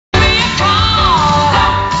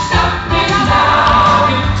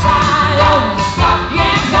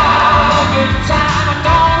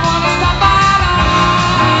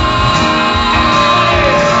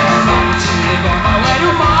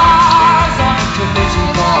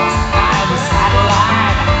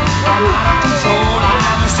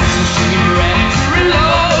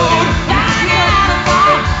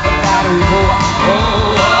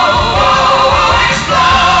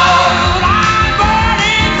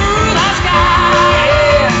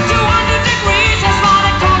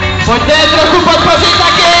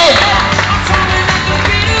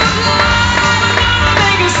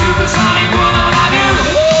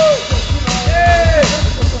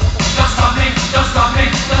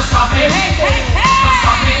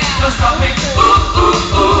stop me. Ooh, ooh,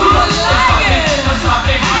 ooh, don't stop me, don't stop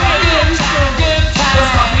me. Don't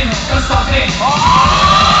stop me, don't stop me.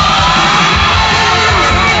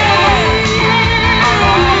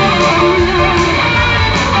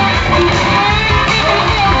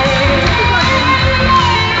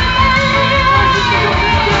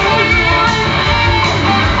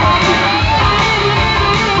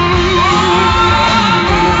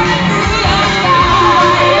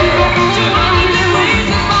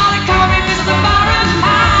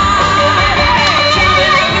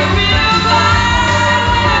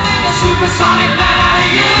 Supersonic man out of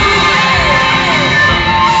you.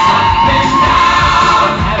 Stop me now.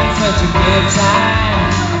 I'm having such a good time.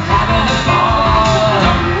 I'm having a ball.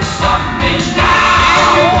 Don't stop me now.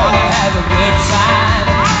 If you wanna have a good time,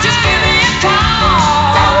 just give me a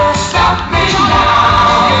call. Don't stop me now.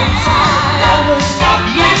 Don't stop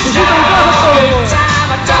me now. Good time.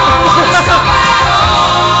 I don't wanna stop at all.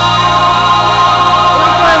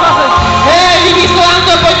 Hej, Vicky, vám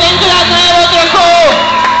to pojď tenkrát na jeho trochu.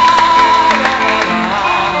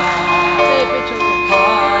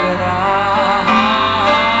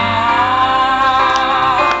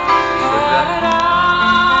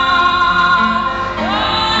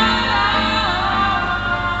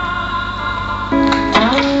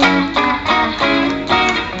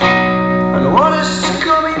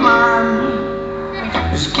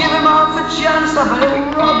 I bet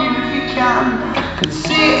he'll rob you if he can. Can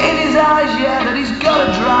see it in his eyes, yeah, that he's got a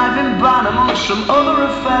driving ban amongst some other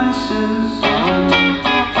offences.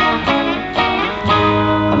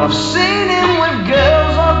 And I've seen him with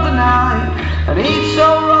girls of the night, and he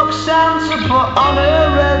told Roxanne to put on her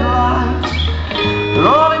red lights. They're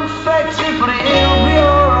all infected, but he'll be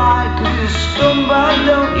alright, 'cause he's a scumbag,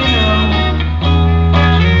 don't you know?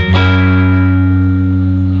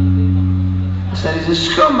 I said he's a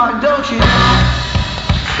scumbag, don't you know?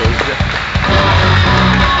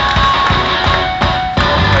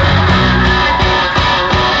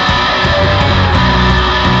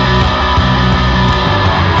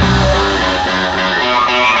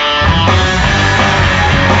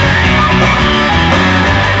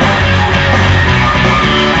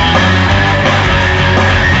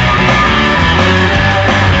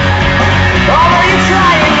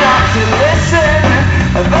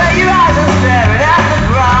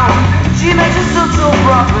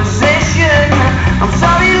 Proposition. I'm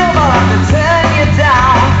sorry, love, I'll have to turn you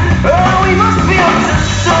down. Oh, we must be up to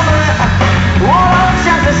summer. What a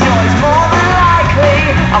chance to show is more than likely.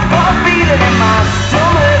 I've got a feeling in my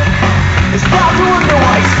stomach. It's start to wonder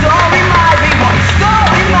what his story might be. What his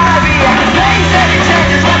story might be. Yeah, they said it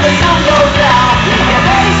changes when the sun goes down. Yeah,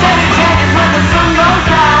 they said it changes when the sun goes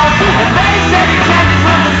down. And they said it changes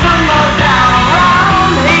when the sun goes down.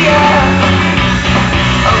 Around here.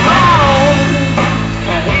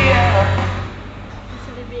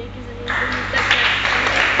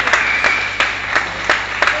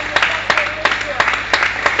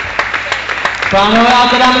 Pánové, já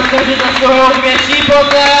teda myslím, že to jsou větší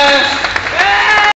potlesk.